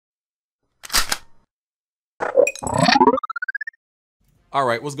All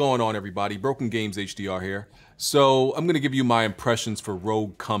right, what's going on, everybody? Broken Games HDR here. So I'm going to give you my impressions for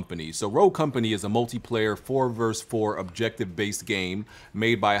Rogue Company. So Rogue Company is a multiplayer 4v4 objective-based game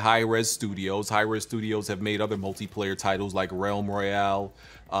made by Hi-Rez Studios. Hi-Rez Studios have made other multiplayer titles like Realm Royale,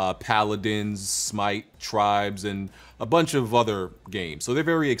 Paladins, Smite, Tribes, and a bunch of other games. So they're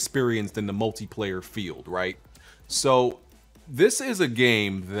very experienced in the multiplayer field, right? So this is a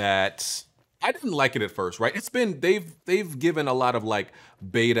game that I didn't like it at first, right? They've given a lot of like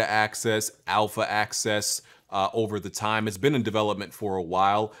beta access, alpha access over the time. It's been in development for a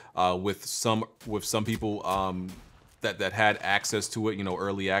while with some people that had access to it, you know,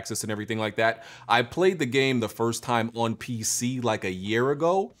 early access and everything like that. I played the game the first time on PC like a year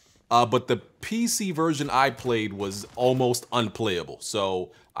ago, but the PC version I played was almost unplayable. So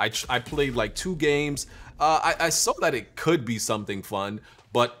I played like 2 games. I saw that it could be something fun,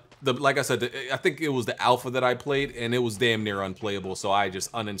 but like I said, I think it was the alpha that I played, and it was damn near unplayable. So I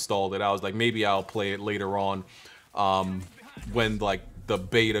just uninstalled it. I was like, maybe I'll play it later on, when like the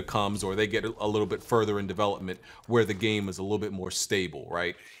beta comes or they get a little bit further in development, where the game is a little bit more stable,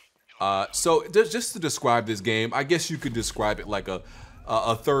 right? So just to describe this game, I guess you could describe it like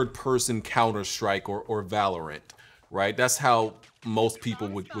a third-person Counter-Strike or Valorant, right? That's how most people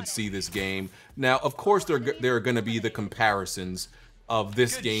would see this game. Now, of course, there are going to be the comparisons of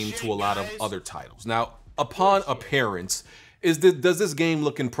this game to a lot of other titles. Now, upon appearance, does this game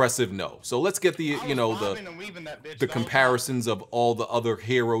look impressive? No. So let's get the comparisons of all the other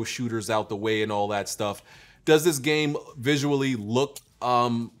hero shooters out the way and all that stuff. Does this game visually look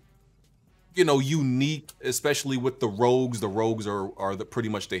unique, especially with the rogues? The rogues are pretty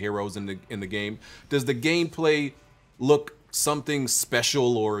much the heroes in the game. Does the gameplay look something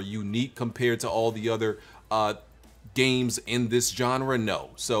special or unique compared to all the other games in this genre? No.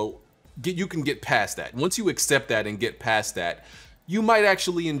 So you can get past that. Once you accept that and get past that, you might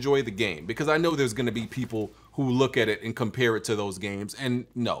actually enjoy the game, because I know there's going to be people who look at it and compare it to those games, and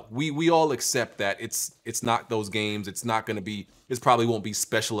no, we all accept that it's not those games. It's not going to be, it probably won't be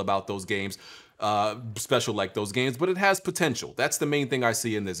special about those games, special like those games, but it has potential. That's the main thing I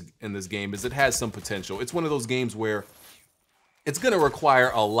see in this game, is it has some potential. It's one of those games where it's going to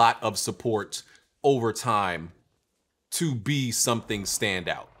require a lot of support over time to be something stand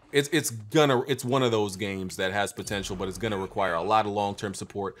out. It's one of those games that has potential, but it's gonna require a lot of long-term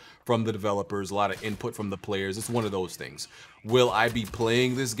support from the developers, a lot of input from the players. It's one of those things. Will I be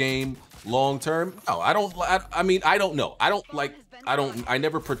playing this game long-term? No, I don't. I mean, I don't know. I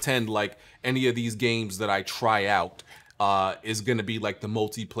never pretend like any of these games that I try out is gonna be like the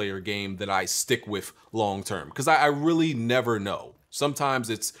multiplayer game that I stick with long-term, because I really never know. Sometimes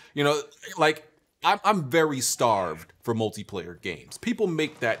it's, like, I'm very starved for multiplayer games. People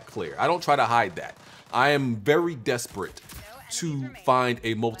make that clear. I don't try to hide that. I am very desperate to find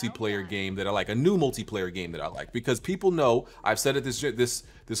a multiplayer game that I like, a new multiplayer game that I like, because people know, I've said it this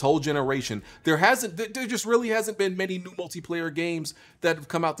whole generation, there just really hasn't been many new multiplayer games that have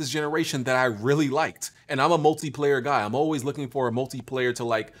come out this generation that I really liked. And I'm a multiplayer guy. I'm always looking for a multiplayer to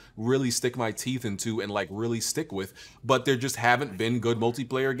like really stick my teeth into and like really stick with, but there just haven't been good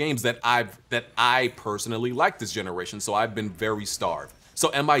multiplayer games that I personally like this generation. So I've been very starved.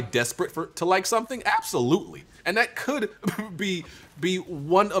 So am I desperate to like something? Absolutely. And that could be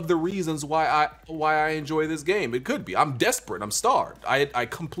one of the reasons why I enjoy this game. It could be. I'm desperate. I'm starved. I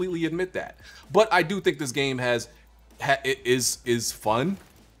completely admit that. But I do think this game is fun.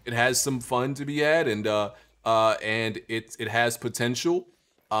 It has some fun to be had, and it has potential.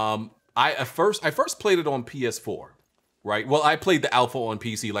 I first played it on PS4. Right. Well, I played the alpha on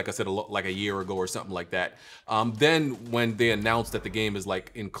PC, like I said, like a year ago or something like that. Then when they announced that the game is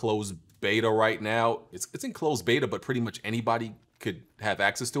like in closed beta right now, it's in closed beta, but pretty much anybody could have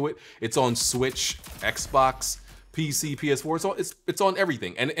access to it. It's on Switch, Xbox, PC, PS4. It's on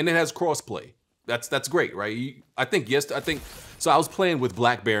everything, and it has crossplay. That's great, right? I think so. I was playing with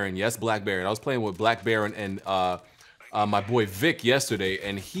Black Baron. Yes, Black Baron. I was playing with Black Baron and my boy Vic yesterday,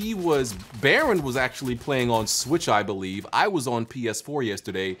 and Baron was actually playing on Switch, I believe. I was on PS4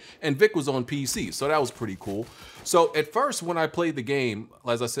 yesterday, and Vic was on PC, so that was pretty cool. So at first, when I played the game,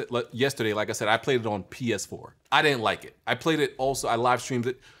 as I said yesterday, like I said, I played it on PS4. I didn't like it. I played it also, I live streamed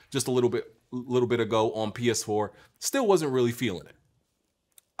it just a little bit ago on PS4. Still wasn't really feeling it.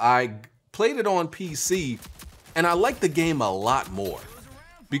 I played it on PC, and I liked the game a lot more,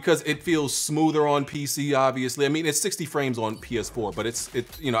 because it feels smoother on PC, obviously. I mean, it's 60 frames on PS4, but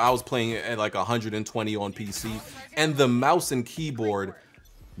I was playing it at like 120 on PC, and the mouse and keyboard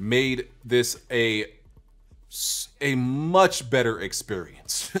made this a much better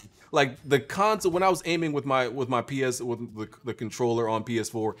experience Like the console, when I was aiming with my PS with the controller on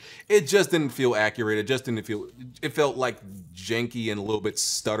PS4, it just didn't feel accurate. It just didn't feel. It felt like janky and a little bit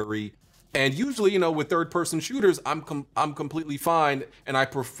stuttery. And usually, you know, with third-person shooters, I'm completely fine, and I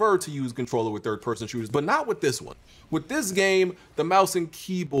prefer to use controller with third-person shooters, but not with this one. With this game, the mouse and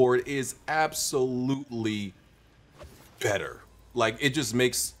keyboard is absolutely better. Like it just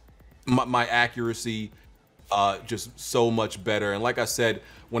makes my accuracy just so much better. And like I said,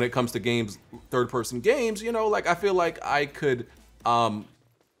 when it comes to games, third-person games, you know, like I feel like I could,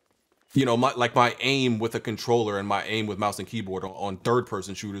 you know, my aim with a controller and my aim with mouse and keyboard on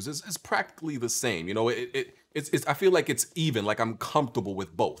third-person shooters is practically the same. You know, it's I feel like it's even, like I'm comfortable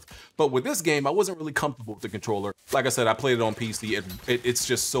with both. But with this game, I wasn't really comfortable with the controller. Like I said, I played it on PC. It's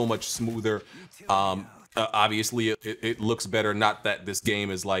just so much smoother. Obviously, it looks better. Not that this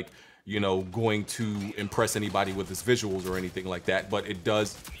game is like, you know, going to impress anybody with its visuals or anything like that, but it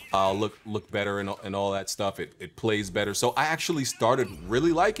does look better and all that stuff. It plays better. So I actually started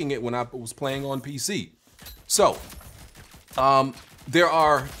really liking it when I was playing on PC. So there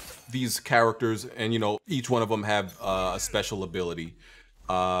are these characters, and you know, each one of them have a special ability.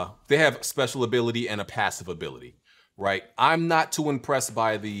 They have special ability and a passive ability, right? I'm not too impressed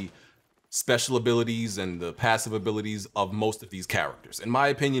by the special abilities and the passive abilities of most of these characters. In my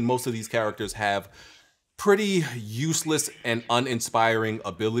opinion, most of these characters have pretty useless and uninspiring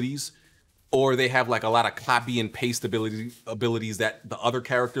abilities, or they have like a lot of copy and paste abilities that the other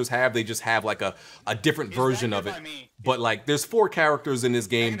characters have. They just have like a different version of it. But like there's 4 characters in this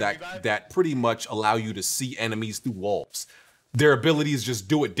game that pretty much allow you to see enemies through walls. Their abilities just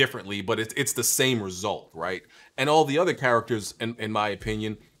do it differently, but it's the same result, right? And all the other characters, in my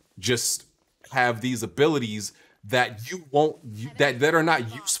opinion, just have these abilities that that are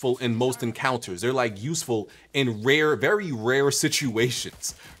not useful in most encounters. They're like useful in very rare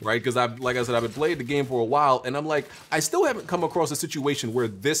situations, right? Because like I said, I've been playing the game for a while, and I'm like, I still haven't come across a situation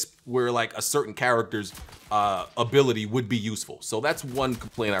where like a certain character's ability would be useful. So that's one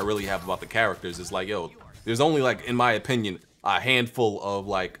complaint I really have about the characters. Is like, yo, there's only like, in my opinion, a handful of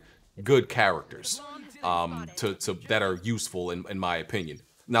like good characters that are useful in my opinion.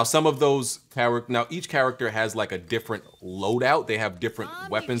 Now, some of those each character has like a different loadout. They have different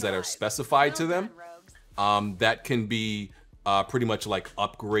weapons that are specified to them. That can be pretty much like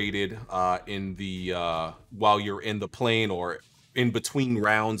upgraded in the while you're in the plane or in between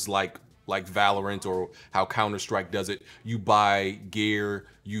rounds, like Valorant or how Counter-Strike does it. You buy gear,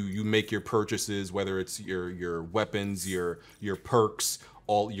 you make your purchases, whether it's your weapons, your perks,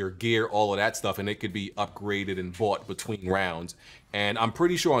 all your gear, all of that stuff, and it could be upgraded and bought between rounds. And I'm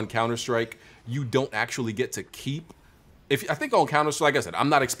pretty sure on Counter-Strike, you don't actually get to keep. I think on Counter-Strike, like I said, I'm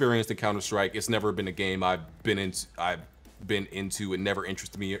not experienced in Counter-Strike. It's never been a game I've been into. It never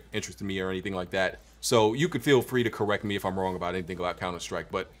interested me or anything like that. So you could feel free to correct me if I'm wrong about anything about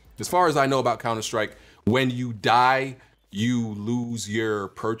Counter-Strike. But as far as I know about Counter-Strike, when you die, you lose your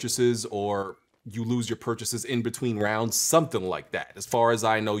purchases, or you lose your purchases in between rounds, something like that. As far as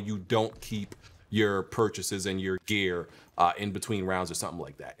I know, you don't keep your purchases and your gear in between rounds or something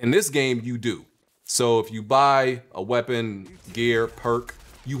like that. In this game, you do. So if you buy a weapon, gear, perk,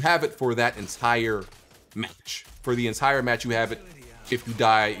 you have it for that entire match. For the entire match, you have it. If you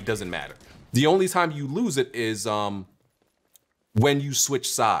die, it doesn't matter. The only time you lose it is when you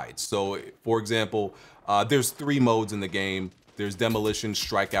switch sides. So, for example, there's 3 modes in the game. There's demolition,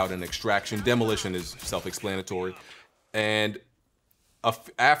 strikeout, and extraction. Demolition is self-explanatory. And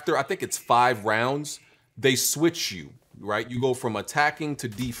after, I think it's 5 rounds, they switch you, right? You go from attacking to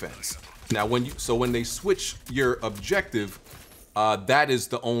defense. Now, when they switch your objective, that is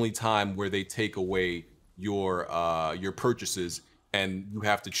the only time where they take away your purchases, and you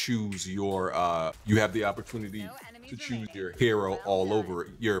have to choose you have the opportunity to choose your hero all over,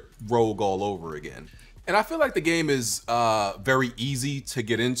 your rogue all over again. And I feel like the game is very easy to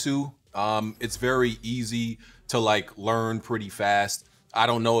get into. It's very easy to like learn pretty fast. I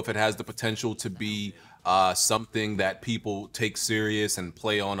don't know if it has the potential to be something that people take serious and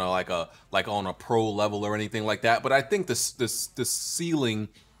play on on a pro level or anything like that. But I think the ceiling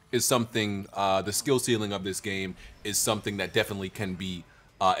is something, the skill ceiling of this game is something that definitely can be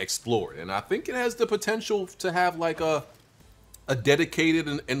explored. And I think it has the potential to have like a dedicated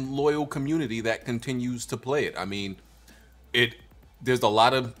and loyal community that continues to play it. I mean, there's a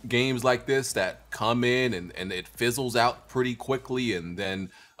lot of games like this that come in and it fizzles out pretty quickly, and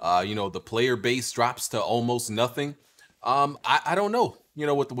then you know, the player base drops to almost nothing. I don't know, you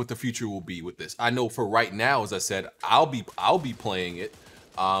know, what the future will be with this. I know for right now, as I said, I'll be playing it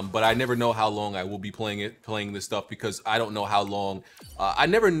But I never know how long I will be playing this stuff because I don't know how long. I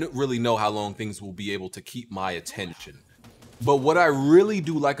never really know how long things will be able to keep my attention. But what I really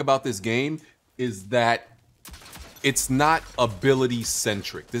do like about this game is that it's not ability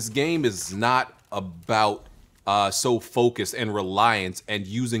centric. This game is not about so focused and reliant and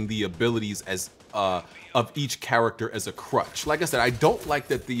using the abilities as of each character as a crutch. Like I said, I don't like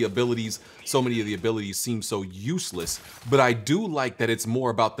that the abilities, so many of the abilities seem so useless, but I do like that it's more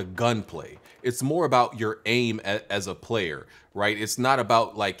about the gunplay. It's more about your aim as a player, right? It's not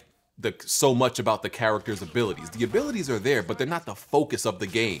about like so much about the character's abilities. The abilities are there, but they're not the focus of the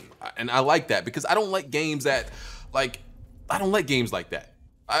game. And I like that because I don't like games that I don't like games like that.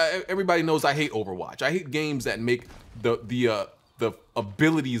 Everybody knows I hate Overwatch. I hate games that make the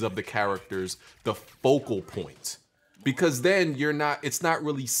abilities of the characters the focal point, because then it's not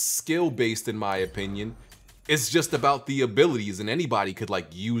really skill based in my opinion. It's just about the abilities, and anybody could like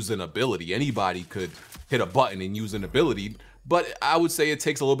use an ability. Anybody could hit a button and use an ability, but I would say it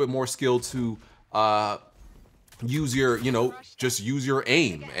takes a little bit more skill to use your, just use your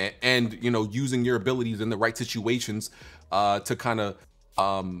aim and using your abilities in the right situations to kind of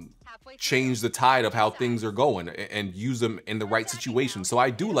change the tide of how things are going and use them in the right situation. So I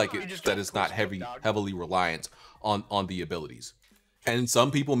do like it that it's not heavily reliant on the abilities. And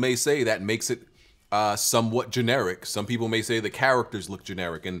some people may say that makes it somewhat generic. Some people may say the characters look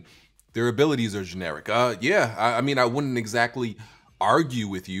generic and their abilities are generic. Yeah, I mean, I wouldn't exactly argue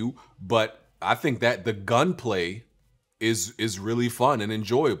with you, but I think that the gunplay is really fun and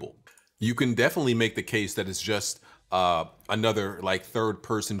enjoyable. You can definitely make the case that it's just another like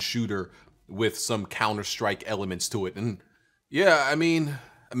third-person shooter with some Counter-Strike elements to it. And yeah, I mean,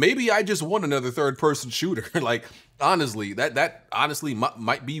 maybe I just want another third-person shooter. Like honestly, that honestly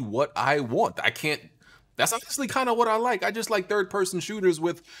might be what I want. That's honestly kind of what I like. I just like third-person shooters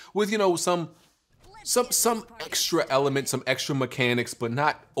with some extra elements, some extra mechanics, but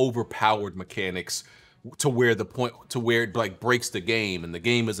not overpowered mechanics to where it like breaks the game and the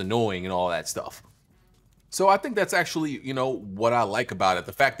game is annoying and all that stuff. So I think that's actually, what I like about it.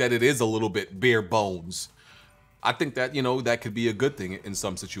 The fact that it is a little bit bare bones. I think that, that could be a good thing in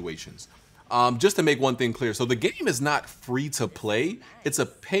some situations. Just to make one thing clear, so the game is not free to play. It's a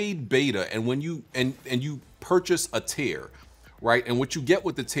paid beta, and when you you purchase a tier, right? And what you get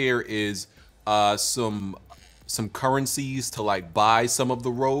with the tier is some currencies to like buy some of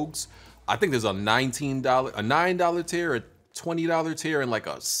the rogues. I think there's a $9 tier, a $20 tier, and like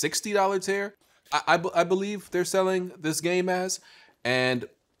a $60 tier. I believe they're selling this game as, and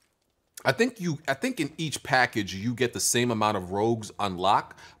I think in each package you get the same amount of rogues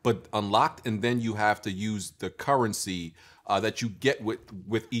unlocked, and then you have to use the currency that you get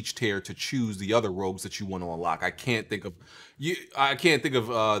with each tier to choose the other rogues that you want to unlock. I can't think of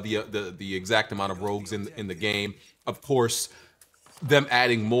the exact amount of rogues in the game. Of course, them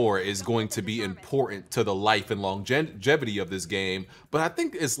adding more is going to be important to the life and longevity of this game, but I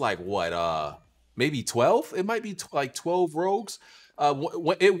think it's like what maybe 12? It might be like 12 rogues.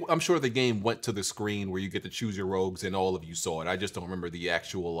 I'm sure the game went to the screen where you get to choose your rogues, and all of you saw it. I just don't remember the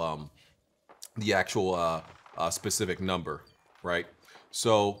actual specific number, right?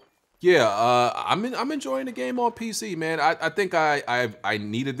 So yeah, I'm enjoying the game on PC, man. I think I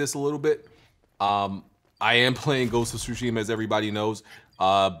needed this a little bit. I am playing Ghost of Tsushima, as everybody knows,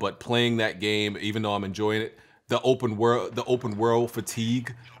 but playing that game, even though I'm enjoying it, the open world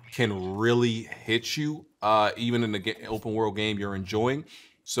fatigue can really hit you, even in the open world game you're enjoying.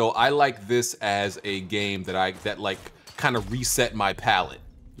 So I like this as a game that like kind of reset my palate.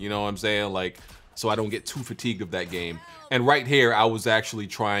 You know what I'm saying? Like, so I don't get too fatigued of that game. And right here, I was actually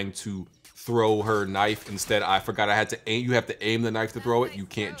trying to throw her knife. Instead, I forgot I had to aim. You have to aim the knife to throw it. You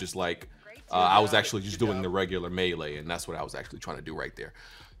can't just like, I was actually just doing the regular melee, and that's what I was actually trying to do right there.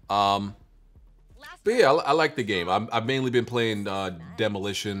 But yeah, I like the game. I've mainly been playing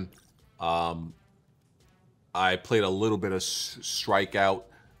Demolition. I played a little bit of Strikeout.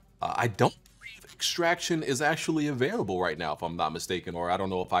 I don't believe Extraction is actually available right now, if I'm not mistaken, or I don't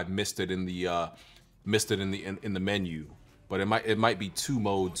know if I've missed it in the menu. But it might be 2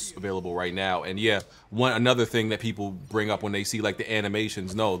 modes available right now. And yeah, another thing that people bring up when they see like the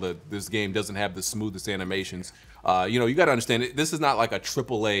animations, no, this game doesn't have the smoothest animations. You got to understand it. This is not like a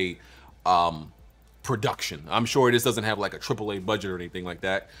AAA production. I'm sure this doesn't have like a AAA budget or anything like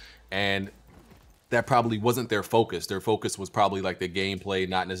that. And that probably wasn't their focus. Their focus was probably like the gameplay,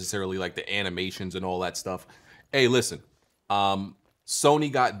 not necessarily like the animations and all that stuff. Hey, listen, Sony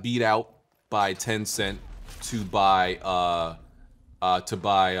got beat out by Tencent to buy God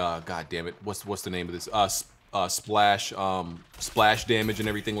damn it, what's the name of this? splash damage and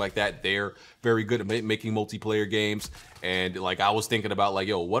everything like that. They're very good at making multiplayer games. And like I was thinking about like,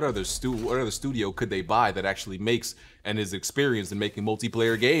 yo, what other studio could they buy that actually makes and is experienced in making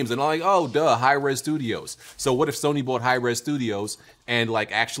multiplayer games? And I'm like, oh, duh, Hi-Res Studios. So what if Sony bought Hi-Res Studios and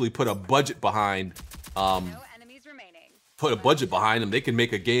like actually put a budget behind them? They can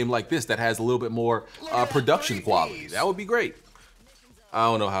make a game like this that has a little bit more production quality. That would be great. I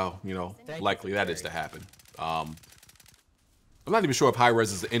don't know how, likely that is to happen. I'm not even sure if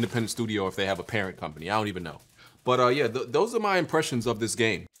Hi-Res is an independent studio or if they have a parent company. I don't even know. But yeah, those are my impressions of this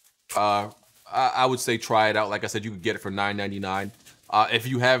game. I would say try it out. Like I said, you could get it for $9.99. If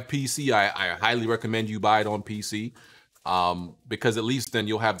you have PC, I highly recommend you buy it on PC because at least then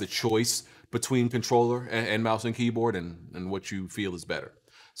you'll have the choice between controller and mouse and keyboard and what you feel is better.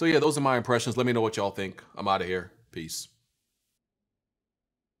 So yeah, those are my impressions. Let me know what y'all think. I'm out of here. Peace.